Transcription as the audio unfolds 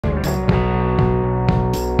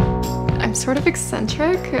I'm sort of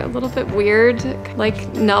eccentric, a little bit weird,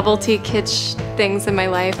 like novelty kitsch things in my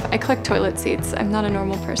life. I collect toilet seats. I'm not a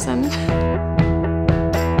normal person.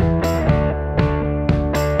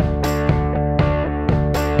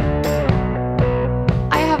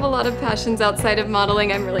 I have a lot of passions outside of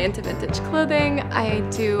modeling. I'm really into vintage clothing. I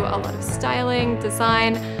do a lot of styling,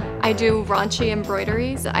 design. I do raunchy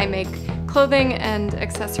embroideries. I make clothing and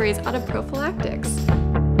accessories out of prophylactics.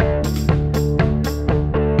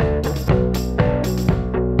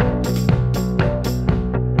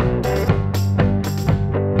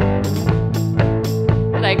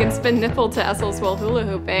 I can spin nipple tassels while hula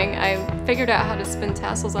hooping. I figured out how to spin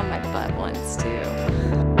tassels on my butt once too.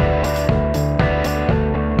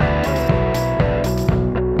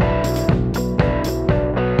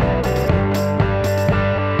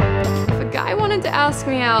 If a guy wanted to ask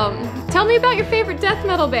me out, tell me about your favorite death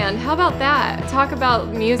metal band. How about that? Talk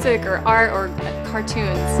about music or art or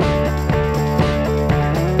cartoons.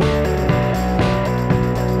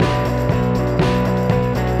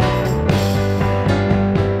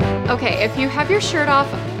 Okay, if you have your shirt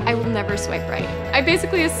off, I will never swipe right. I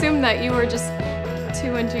basically assume that you were just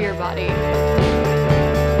too into your body.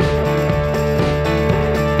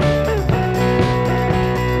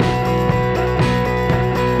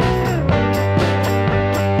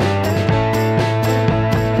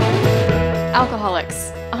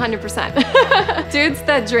 Alcoholics, 100%. Dudes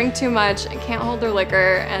that drink too much, can't hold their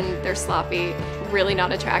liquor, and they're sloppy, really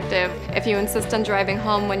not attractive. If you insist on driving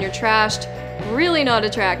home when you're trashed, really not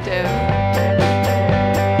attractive.